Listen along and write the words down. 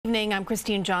evening. I'm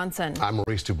Christine Johnson. I'm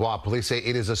Maurice Dubois. Police say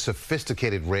it is a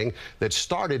sophisticated ring that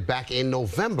started back in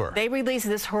November. They released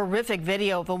this horrific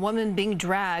video of a woman being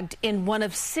dragged in one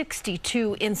of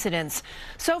 62 incidents.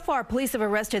 So far, police have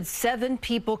arrested 7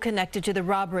 people connected to the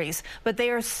robberies, but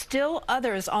there are still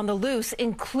others on the loose,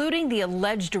 including the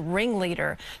alleged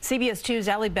ringleader. CBS 2's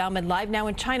Ali Bauman live now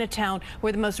in Chinatown,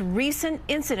 where the most recent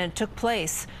incident took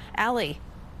place. Ali.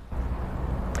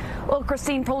 Well,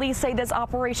 Christine, police say this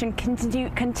operation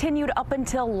continued up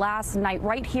until last night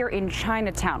right here in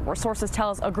Chinatown, where sources tell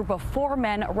us a group of 4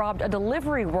 men robbed a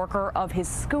delivery worker of his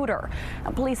scooter.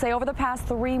 And police say over the past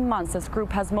 3 months, this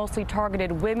group has mostly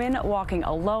targeted women walking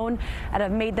alone and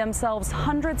have made themselves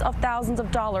hundreds of thousands of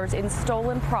dollars in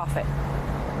stolen profit.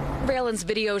 Surveillance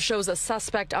video shows a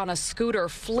suspect on a scooter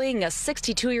fleeing a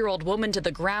 62-year-old woman to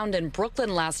the ground in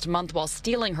Brooklyn last month while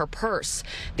stealing her purse.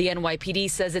 The NYPD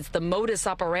says it's the modus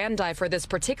operandi for this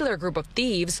particular group of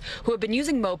thieves who have been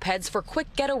using mopeds for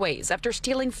quick getaways after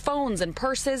stealing phones and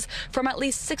purses from at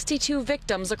least 62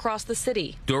 victims across the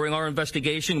city. During our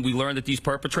investigation, we learned that these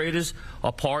perpetrators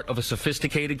are part of a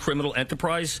sophisticated criminal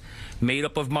enterprise made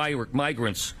up of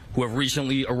migrants who have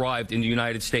recently arrived in the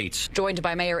United States. Joined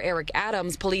by Mayor Eric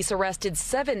Adams, police arrested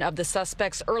 7 of the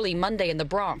suspects early Monday in the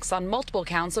Bronx on multiple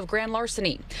counts of grand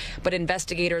larceny. But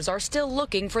investigators are still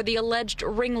looking for the alleged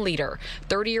ringleader,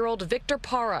 30-year-old Victor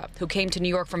Parra, who came to New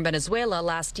York from Venezuela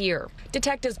last year.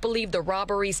 Detectives believe the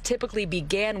robberies typically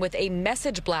began with a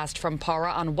message blast from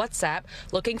Parra on WhatsApp,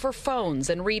 looking for phones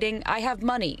and reading, "I have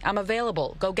money, I'm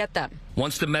available, go get them."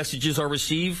 Once the messages are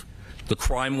received, the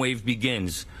crime wave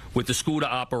begins, with the scooter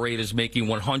operators making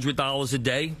 $100 a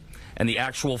day and the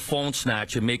actual phone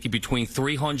snatcher making between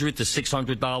 $300 to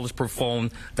 $600 per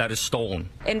phone that is stolen.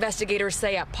 Investigators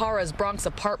say at Parra's Bronx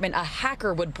apartment, a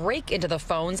hacker would break into the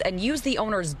phones and use the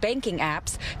owner's banking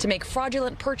apps to make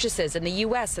fraudulent purchases in the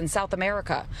U.S. and South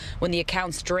America. When the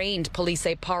accounts drained, police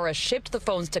say Parra shipped the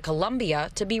phones to Colombia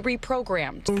to be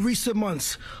reprogrammed. In recent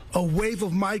months, a wave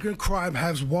of migrant crime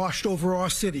has washed over our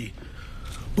city.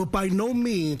 But by no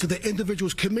means do the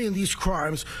individuals committing these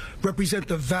crimes represent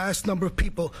the vast number of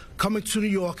people coming to New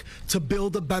York to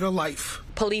build a better life.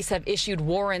 Police have issued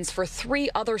warrants for 3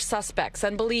 other suspects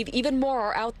and believe even more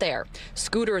are out there.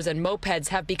 Scooters and mopeds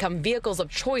have become vehicles of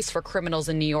choice for criminals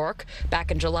in New York.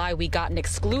 Back in July, we got an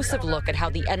exclusive look at how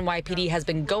the NYPD has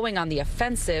been going on the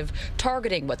offensive,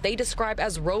 targeting what they describe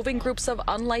as roving groups of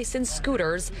unlicensed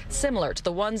scooters, similar to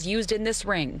the ones used in this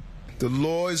ring. The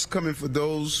law is coming for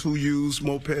those who use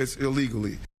mopeds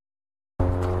illegally.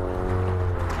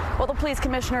 Well, the police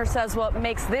commissioner says what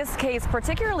makes this case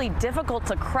particularly difficult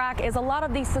to crack is a lot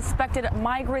of these suspected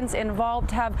migrants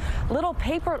involved have little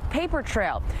paper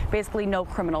trail. Basically, no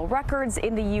criminal records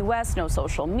in the U.S., no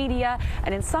social media,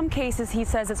 and in some cases, he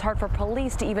says it's hard for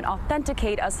police to even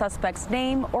authenticate a suspect's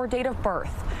name or date of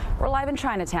birth. We're live in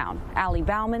Chinatown. Ali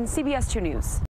Bauman, CBS 2 News.